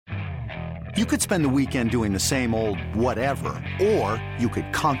You could spend the weekend doing the same old whatever, or you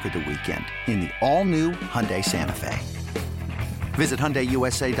could conquer the weekend in the all-new Hyundai Santa Fe. Visit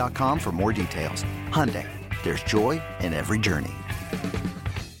HyundaiUSA.com for more details. Hyundai, there's joy in every journey.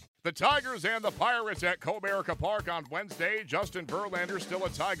 The Tigers and the Pirates at Comerica Park on Wednesday. Justin Verlander still a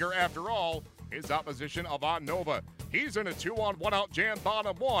Tiger after all. His opposition, Ivan Nova. He's in a 2-on-1-out jam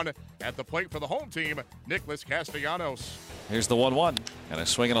bottom one. At the plate for the home team, Nicholas Castellanos. Here's the 1-1. And a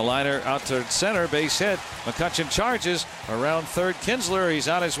swing and a liner out to center. Base hit. McCutchen charges around third. Kinsler, he's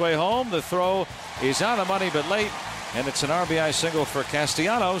on his way home. The throw is on the money but late. And it's an RBI single for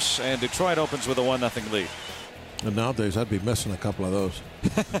Castellanos. And Detroit opens with a 1-0 lead. And nowadays, I'd be missing a couple of those.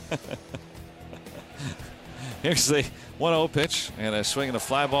 Here's the 1-0 pitch. And a swing and a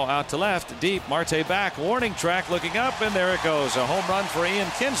fly ball out to left. Deep. Marte back. Warning track looking up. And there it goes. A home run for Ian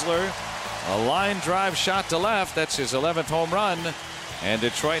Kinsler. A line drive shot to left. That's his 11th home run. And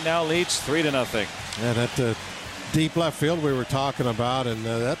Detroit now leads 3-0. And at the deep left field we were talking about, and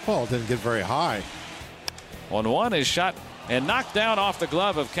that ball didn't get very high. 1-1 is shot and knocked down off the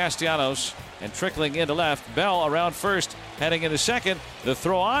glove of Castellanos and trickling into left. Bell around first, heading into second. The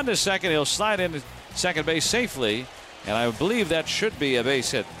throw on to second. He'll slide into second base safely. And I believe that should be a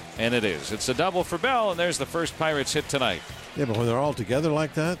base hit. And it is. It's a double for Bell, and there's the first Pirates hit tonight. Yeah, but when they're all together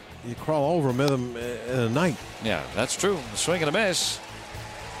like that, you crawl over them in a night. Yeah, that's true. A swing and a miss.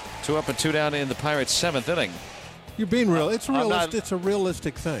 2 up and 2 down in the Pirates' 7th inning. You're being real. It's realistic. It's a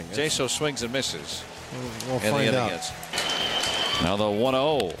realistic thing. Jaso swings and misses. We'll find out. Now the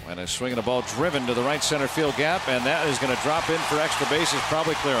 1-0 and a swing and a ball driven to the right center field gap, and that is going to drop in for extra bases,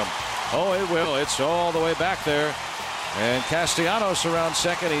 probably clear him. Oh, it will. It's all the way back there. And Castellanos around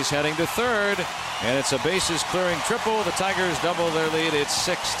second. He's heading to third. And it's a bases clearing triple. The Tigers double their lead. It's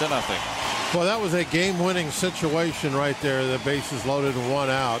 6-0. Well, that was a game-winning situation right there. The bases loaded and 1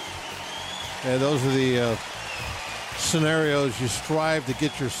 out. And those are the scenarios you strive to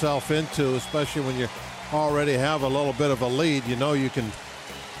get yourself into, especially when you already have a little bit of a lead. You know you can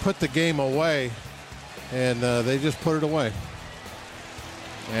put the game away, and they just put it away.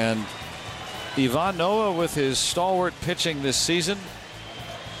 And Ivan Nova with his stalwart pitching this season,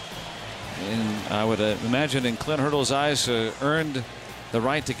 and I would imagine in Clint Hurdle's eyes, earned the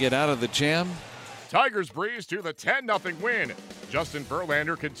right to get out of the jam. Tigers breeze to the 10-0 win. Justin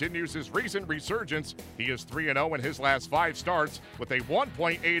Verlander continues his recent resurgence. He is 3-0 in his last 5 starts with a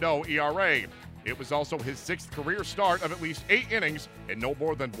 1.80 ERA. It was also his 6th career start of at least 8 innings and no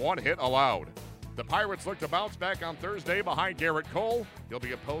more than 1 hit allowed. The Pirates look to bounce back on Thursday behind Garrett Cole. He'll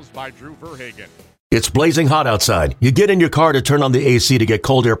be opposed by Drew Verhagen. It's blazing hot outside. You get in your car to turn on the AC to get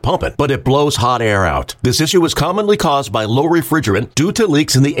cold air pumping, but it blows hot air out. This issue is commonly caused by low refrigerant due to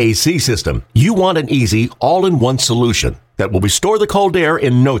leaks in the AC system. You want an easy, all-in-one solution that will restore the cold air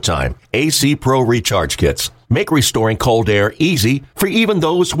in no time. AC Pro Recharge Kits make restoring cold air easy for even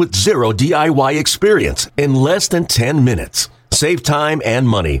those with zero DIY experience in less than 10 minutes. Save time and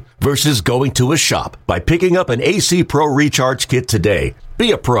money versus going to a shop by picking up an AC Pro Recharge Kit today.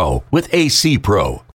 Be a pro with AC Pro.